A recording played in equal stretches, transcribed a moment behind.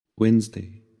Wednesday,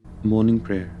 Morning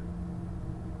Prayer.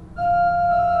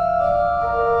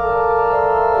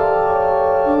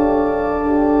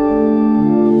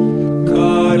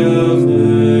 God of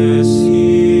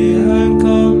mercy and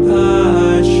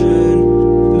compassion,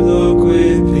 look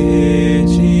with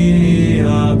pity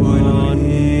upon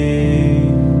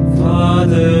me.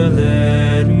 Father,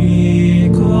 let me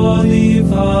call thee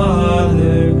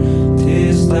Father,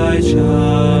 'tis thy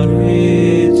child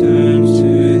returns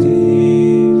to thee.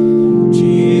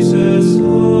 Jesus,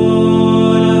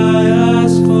 Lord, I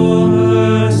ask for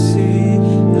mercy,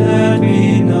 let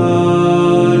me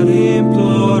not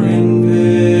implore in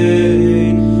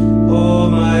vain. All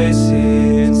my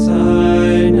sins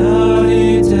I now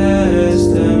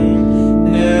detest them,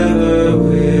 never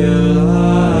will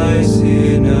I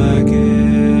sin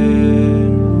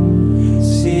again.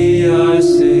 See our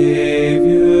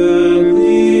Savior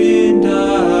bleeding,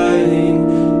 dying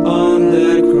on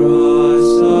that cross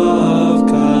of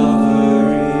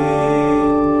Calvary.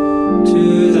 To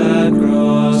that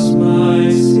cross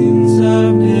my sins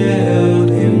have nailed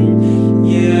him,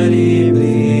 yet he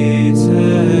bleeds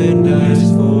and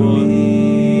dies for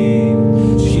me.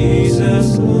 Jesus,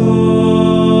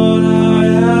 Lord, I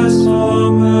ask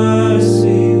for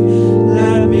mercy,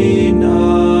 let me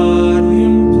not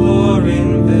implore in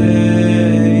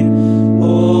vain.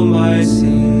 All my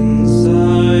sins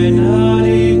I now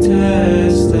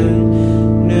detest, and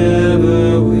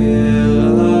never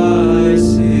will I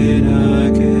sin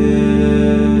again.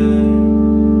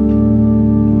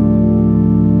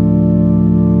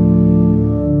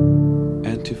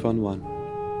 Antiphon 1.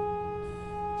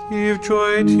 Give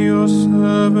joy to your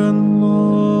servant,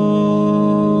 Lord.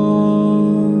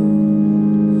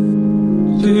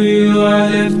 To you I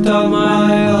lift up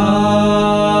my heart.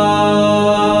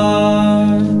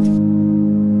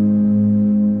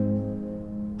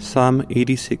 Psalm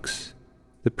 86.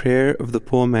 The prayer of the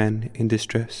poor man in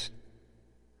distress.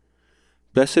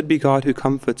 Blessed be God who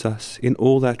comforts us in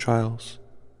all our trials.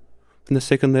 From the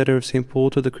second letter of St. Paul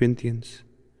to the Corinthians,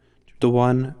 chapter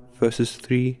 1, verses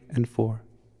 3 and 4.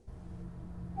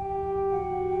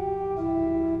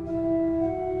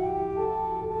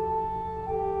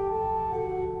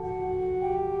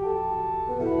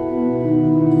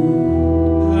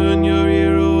 Turn your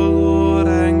ear, O Lord,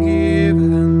 and give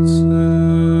answer.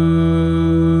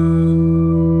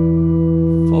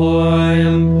 For I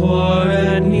am poor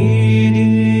and needy.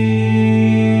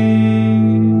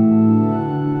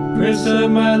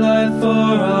 Preserve my life,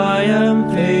 for I am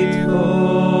faithful.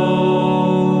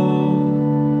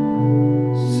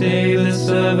 Save the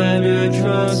servant who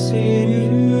trusts in you.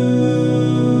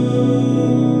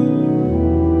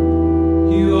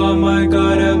 You are my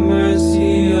God, have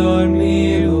mercy on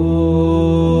me, Lord.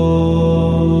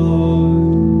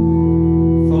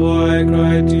 For I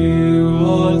cry to you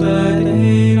all the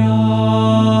day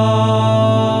long.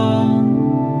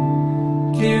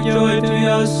 Give joy to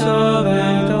your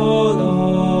servant, O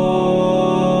Lord.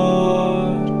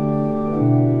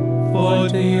 For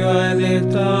to you I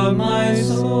lift up my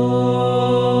soul.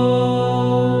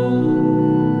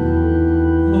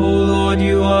 O Lord,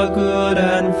 you are good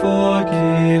and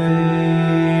forgiving,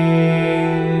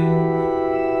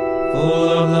 full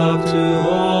of love to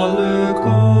all who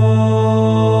call.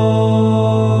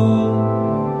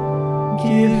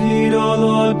 Give heed, O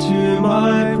Lord, to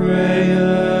my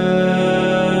prayer,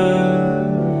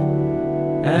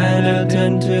 and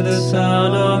attend to the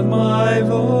sound of my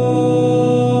voice.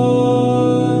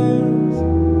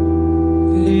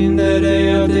 In the day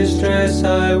of distress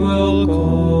I will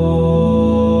call,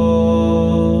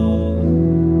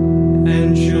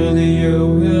 and surely you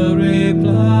will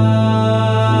reply.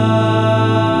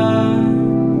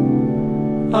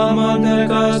 Among the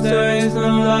gods there is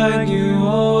none like you,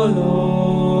 O Lord,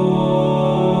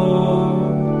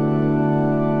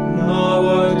 nor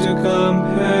one to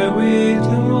compare with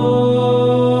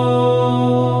yours.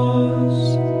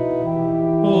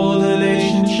 All the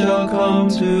nations shall come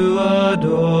to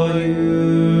adore you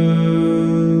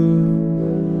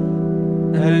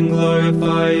and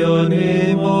glorify your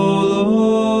name, O Lord.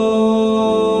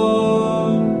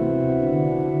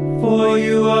 For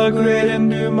you are great and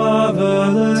do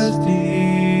marvelous deeds.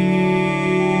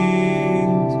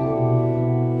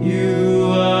 You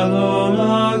alone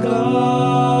are God.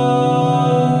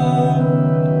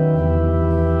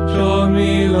 Show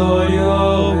me, Lord,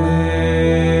 your ways,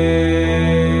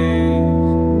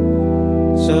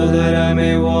 so that I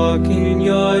may walk in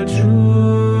your truth.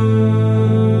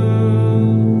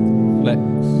 Flex.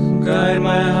 Guide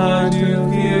my heart to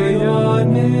fear your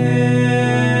name.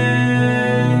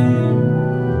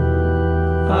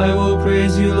 I will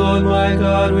praise you, Lord my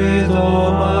God, with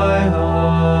all my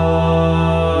heart.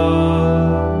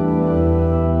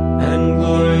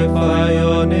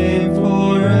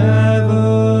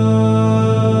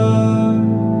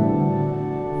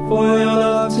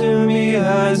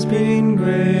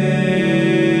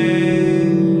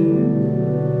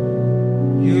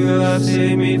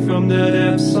 me from the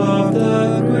depths of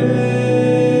the grave.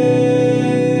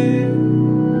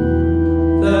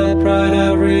 That pride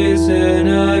have risen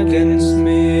against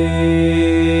me.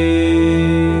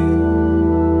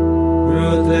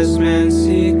 Ruthless men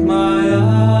seek my life.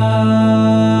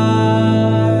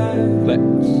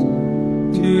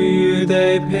 To you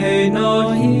they pay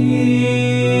no heed,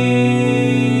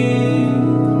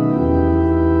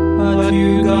 but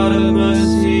you, God of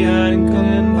mercy and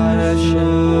compassion,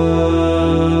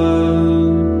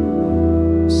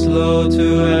 slow to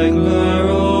anger,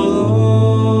 O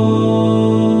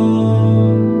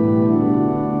Lord,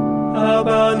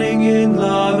 abounding in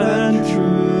love and truth,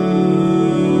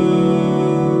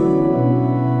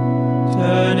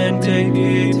 turn and take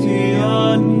pity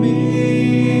on me.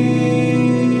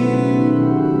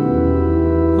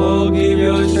 Oh, give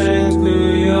your strength to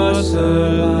your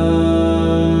servant,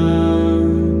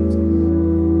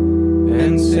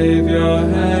 and save your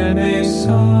handmaid's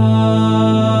son.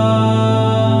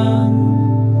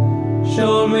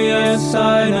 Show me a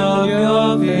sign of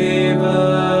your favor,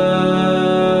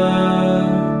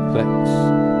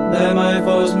 that my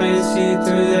foes may see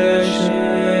to their shame,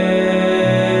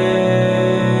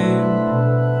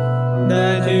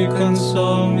 that you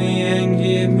console me and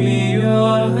give me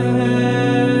your help.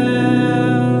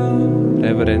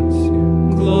 Reverence.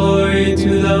 Glory to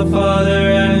the Father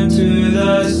and to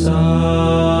the Son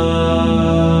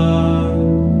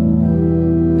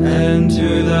and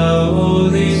to the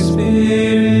Holy Spirit,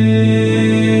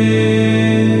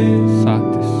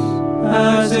 Satis.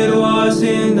 as it was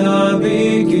in the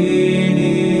beginning,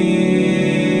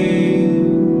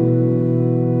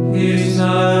 is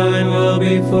now and will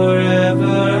be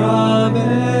forever. Amen.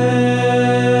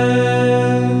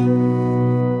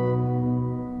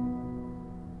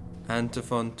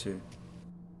 Antiphon 2.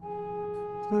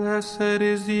 Blessed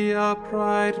is the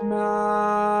upright man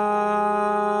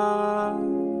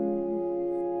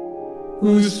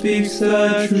Who speaks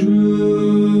the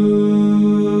truth.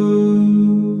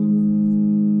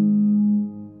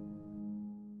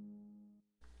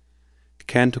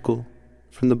 Canticle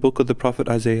from the book of the prophet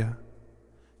Isaiah,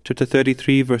 chapter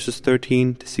 33, verses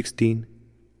 13 to 16.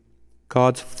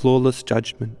 God's flawless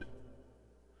judgment.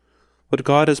 What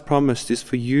God has promised is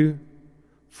for you,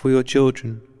 for your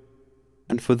children,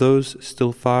 and for those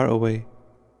still far away.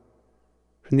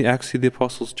 From the Acts of the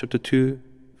Apostles, chapter 2,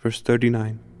 verse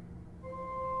 39.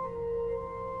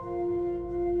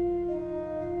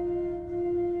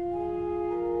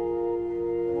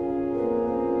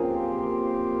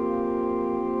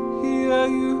 Hear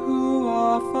you who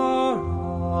are far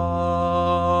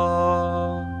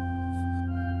off,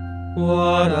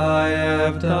 what I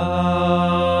have done.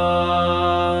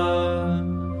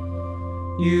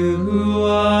 You who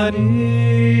are near,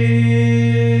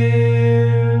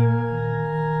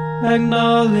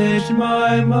 acknowledge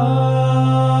my mind.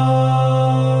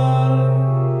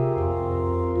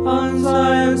 On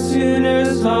Zion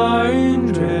sinners are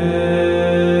in dread,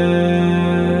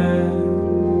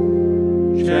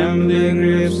 trembling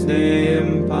grips the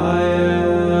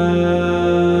empires.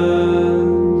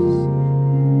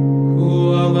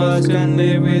 Who of us can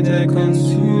live with a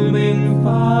consuming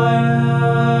fire?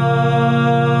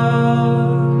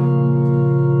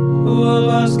 Who of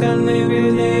us can live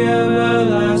with the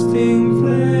everlasting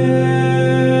flames?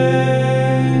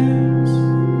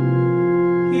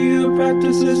 He who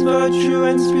practices virtue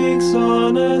and speaks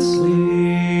honestly,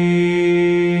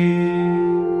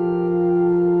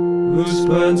 who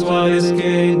spurns what is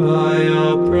gained by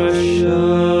oppression,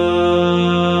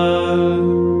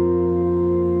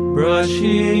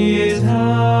 brushing his hands,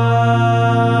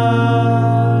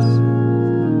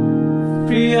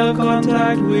 free of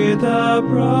contact with the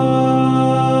brow,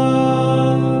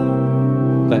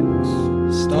 Thanks.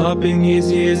 stopping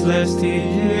his ears lest he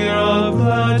hear of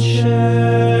bloodshed,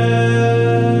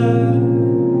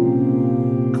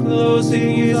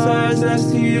 closing his eyes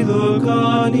lest he look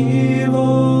on evil.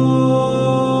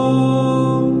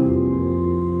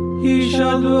 He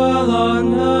shall dwell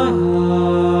on the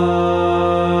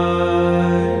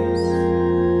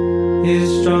heights,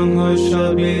 his stronghold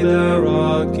shall be the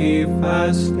rocky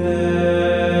fastness,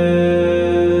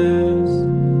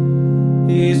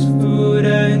 his food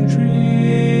and drink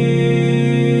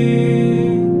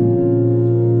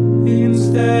in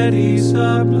steady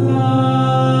supply.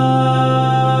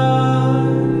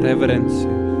 Reverence.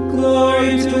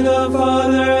 Glory to the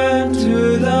Father and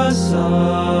to the Son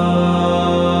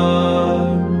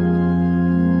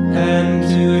and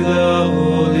to the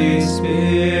Holy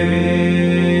Spirit,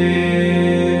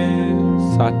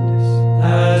 Satis.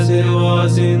 as it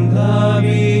was in the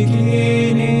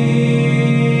beginning,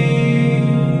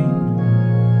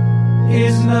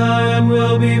 is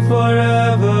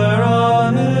forever.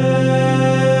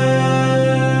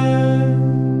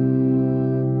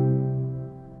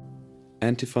 Amen.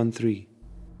 Antiphon 3.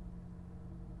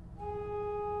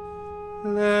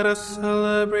 Let us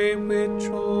celebrate with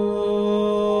joy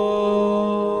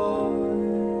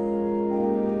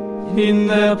In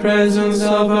the presence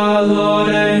of our Lord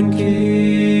and King.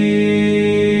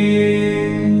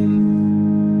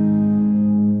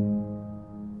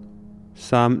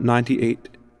 Psalm 98.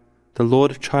 The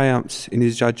Lord triumphs in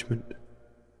his judgment.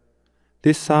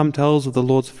 This psalm tells of the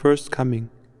Lord's first coming,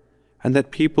 and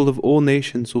that people of all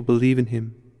nations will believe in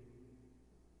him.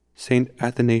 Saint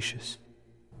Athanasius.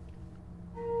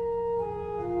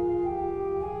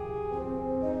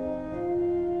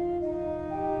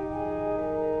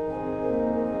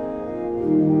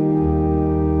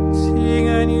 Sing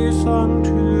a new song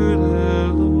to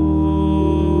the Lord,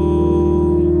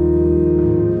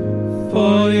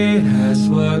 For he has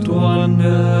worked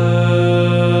wonders.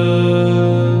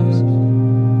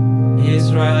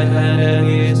 His right hand and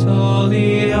his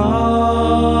holy arm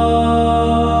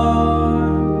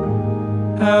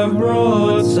have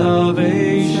brought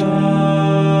salvation.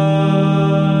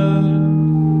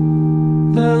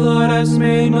 The Lord has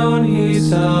made known his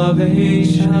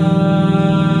salvation,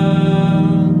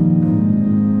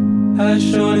 has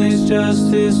shown his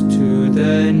justice to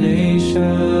the nations.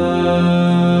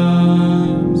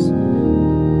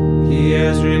 He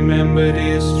has remembered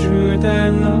his truth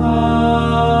and love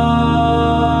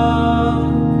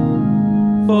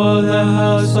for the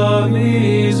house of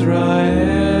Israel.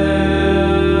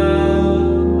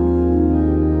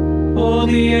 All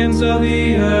the ends of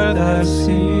the earth have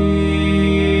seen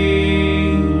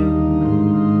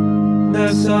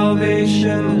the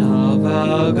salvation of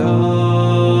our God.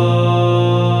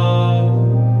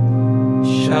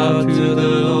 Shout to the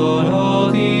Lord, all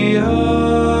the earth.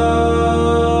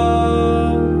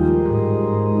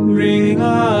 Bring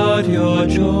out your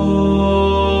joy.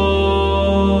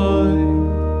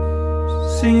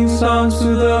 Sing songs to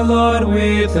the Lord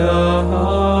with the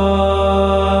harp,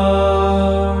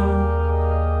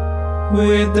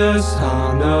 with the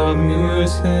sound of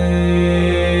music,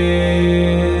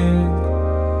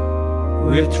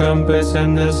 with trumpets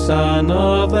and the sound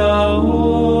of the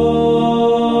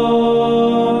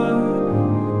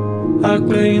horn.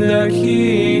 Acclaim the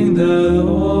King, the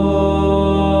Lord.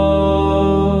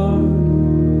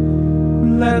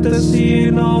 Let the sea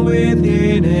know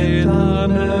within it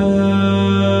honor,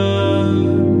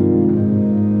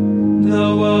 the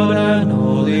world and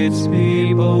all its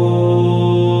peoples.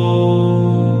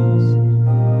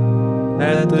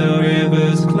 Let the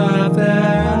rivers clap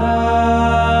their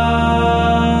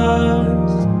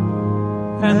hands,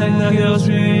 and the hills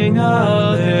ring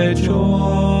out their joy.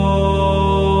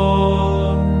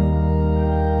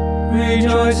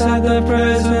 Rejoice at the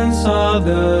presence of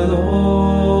the Lord,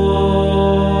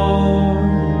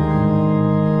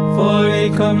 for he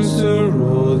comes to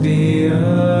rule the earth.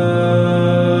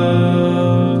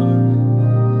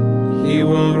 He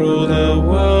will rule the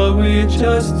world with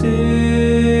justice,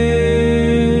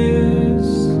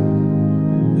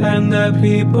 and the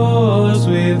peoples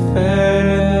with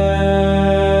fairness.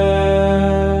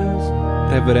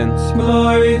 Reverence.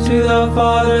 Glory to the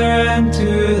Father and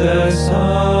to the Son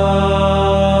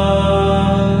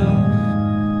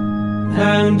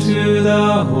and to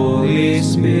the Holy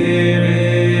Spirit,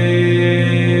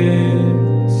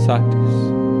 Satis.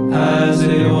 as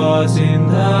it was in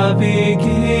the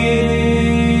beginning,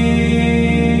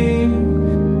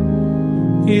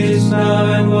 is now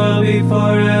and will be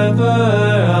forever.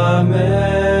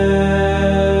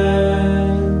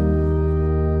 Amen.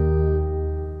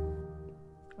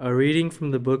 A reading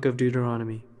from the book of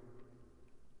Deuteronomy.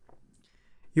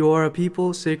 You are a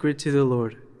people sacred to the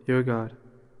Lord, your God.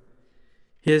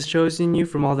 He has chosen you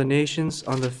from all the nations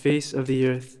on the face of the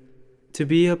earth to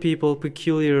be a people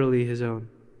peculiarly his own.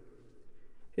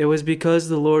 It was because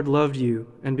the Lord loved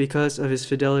you and because of his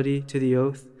fidelity to the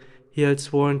oath he had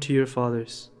sworn to your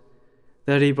fathers,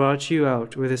 that he brought you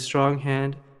out with a strong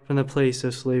hand from the place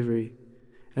of slavery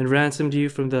and ransomed you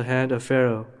from the hand of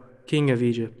Pharaoh, king of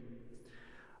Egypt.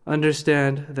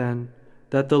 Understand, then,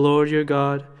 that the Lord your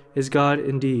God is God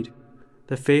indeed,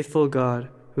 the faithful God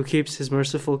who keeps his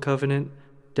merciful covenant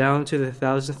down to the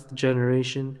 1,000th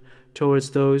generation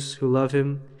towards those who love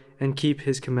him and keep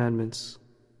his commandments.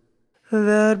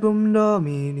 Verbum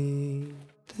Domini.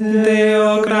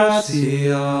 Deo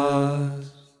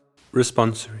gratias.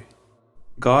 Responsory.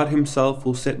 God himself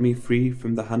will set me free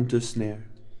from the hunter's snare.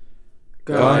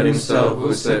 God himself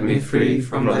will set me free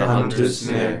from the hunter's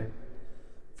snare,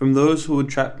 From those who would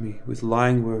trap me with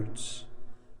lying words.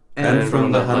 and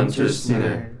from the hunter's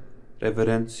snare.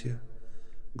 Reverencia.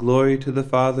 Glory to the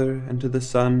Father, and to the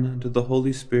Son, and to the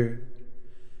Holy Spirit.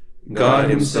 God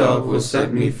himself will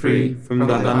set me free from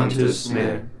the hunter's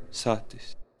snare.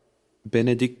 Satis.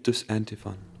 Benedictus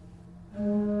Antiphon.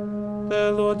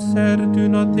 The Lord said, "Do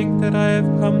not think that I have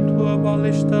come to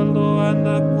abolish the law and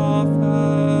the prophets.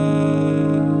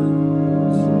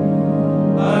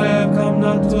 I have come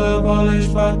not to abolish,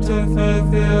 but to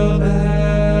fulfill them."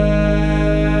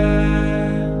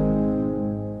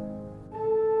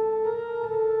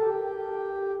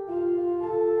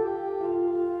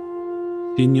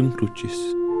 Signum Crucis.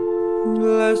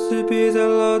 Blessed be the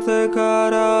Lord, the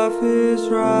God of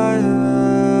Israel.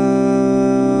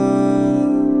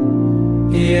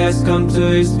 He has come to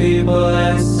his people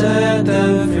and set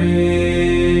them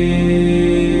free.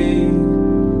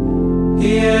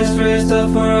 He has raised up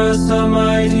for us a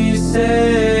mighty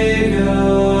Savior,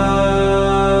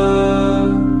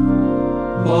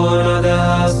 born of the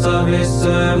house of his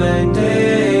servant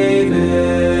David.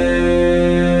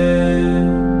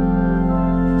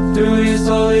 Through his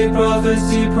holy prophets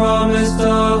he promised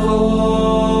of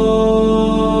old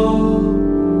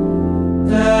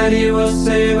that he will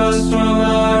save us from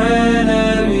our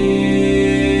enemies,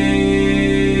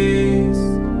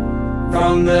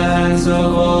 from the hands of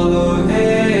all who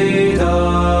hate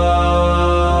us.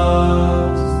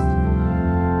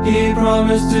 He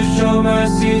promised to show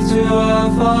mercy to our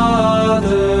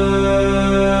fathers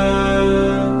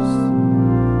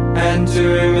and to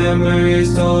remember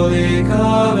his holy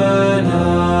covenant.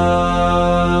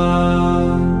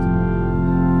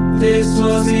 This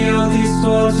was the oath he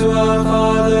swore to our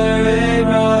father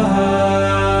Abraham,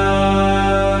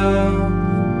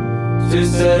 to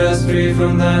set us free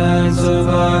from the hands of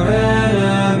our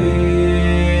enemies,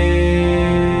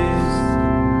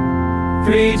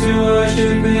 free to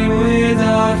worship him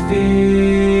without fear,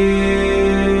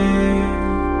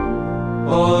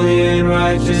 holy and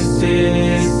righteous in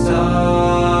his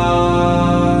sight,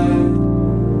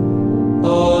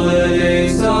 all the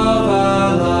days of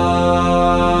our life.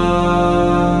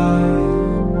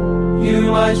 You,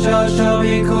 my child, shall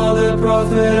be called the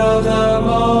prophet of the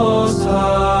Most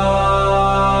High,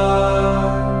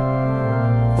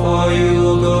 for you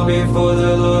will go before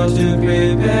the Lord to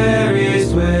prepare his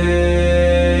way,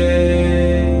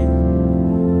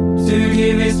 to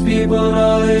give his people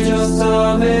knowledge of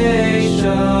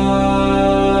salvation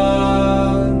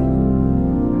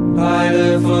by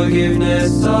the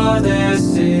forgiveness of their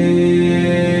sins,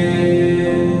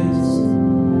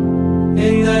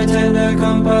 in the tender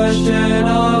compassion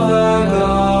of our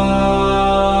God.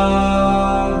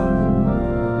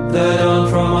 The dawn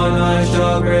from on high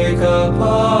shall break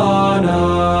upon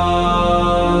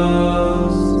us,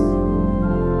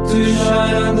 to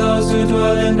shine on those who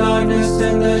dwell in darkness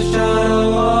and the shadow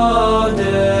of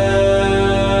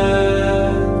death,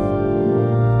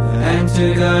 and to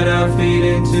guide our feet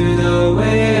into the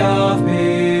way of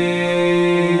peace.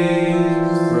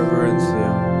 Reverencia.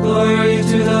 Glory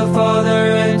to the Father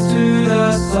and to the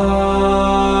Son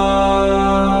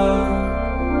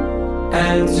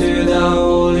and to the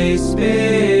Holy Spirit,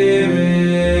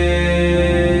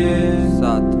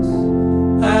 Satis.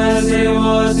 as it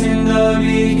was in the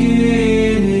beginning,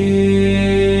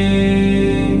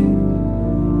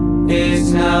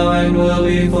 is now and will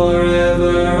be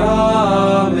forever.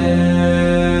 Amen.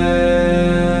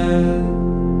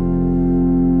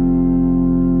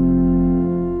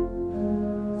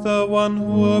 The one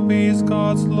who obeys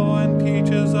God's law and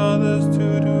teaches others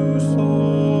to do so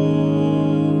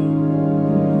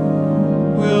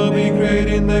will be great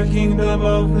in the kingdom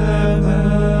of heaven.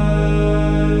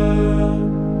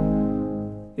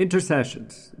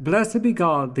 Intercessions. Blessed be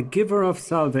God, the giver of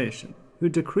salvation, who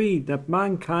decreed that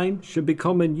mankind should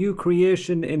become a new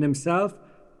creation in himself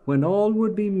when all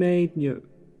would be made new.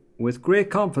 With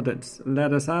great confidence,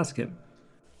 let us ask him.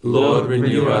 Lord,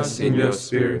 renew us in your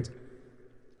spirit.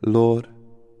 Lord,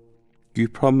 you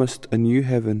promised a new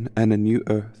heaven and a new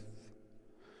earth.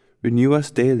 Renew us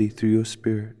daily through your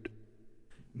Spirit,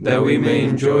 that we may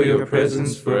enjoy your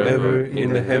presence forever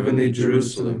in the heavenly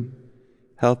Jerusalem.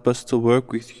 help us to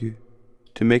work with you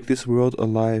to make this world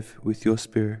alive with your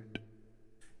Spirit,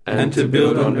 and to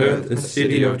build on earth a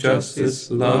city of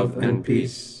justice, love, and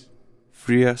peace.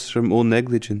 Free us from all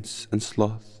negligence and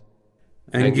sloth,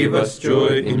 And give us joy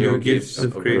in your gifts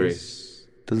of grace.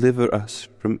 deliver us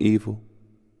from evil,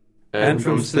 And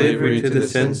from slavery to the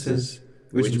senses,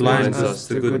 which blinds us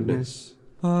to goodness.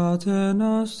 Pater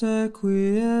noster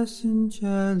qui es in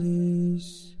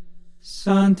celis,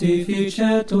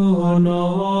 sanctificetur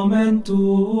nomen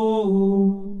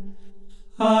tuum,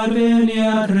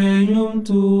 adveniat regnum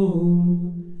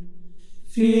tuum,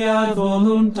 Fiat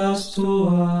voluntas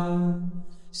tua,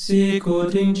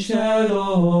 sicut in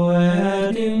cielo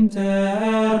et in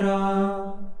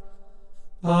terra.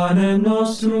 Panem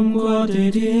nostrum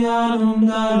quotidianum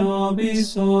da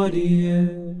nobis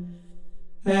hodie,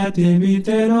 et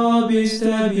dimitte nobis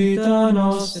debita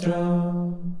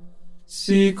nostra,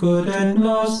 sicut et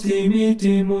nos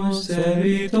dimittimus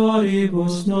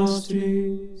debitoribus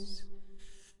nostris.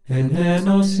 Et ne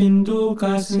nos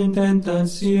inducas in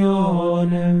tentationem,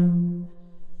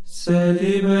 se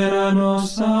libera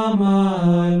nos a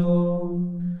malo.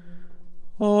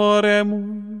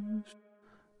 Oremus.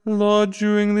 Lord,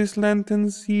 during this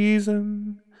Lenten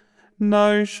season,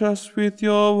 nourish us with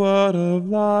your word of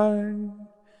life,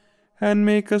 and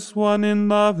make us one in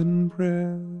love and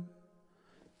prayer.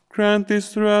 Grant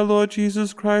this through our Lord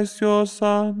Jesus Christ, your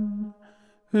Son,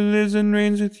 who lives and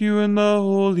reigns with you in the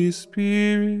Holy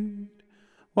Spirit,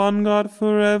 one God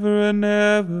forever and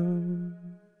ever.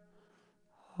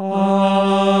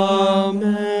 Amen.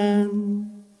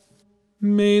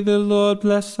 May the Lord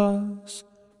bless us,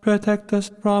 protect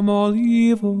us from all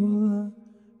evil,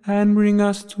 and bring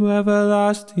us to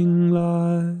everlasting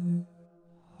life.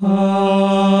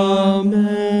 Amen.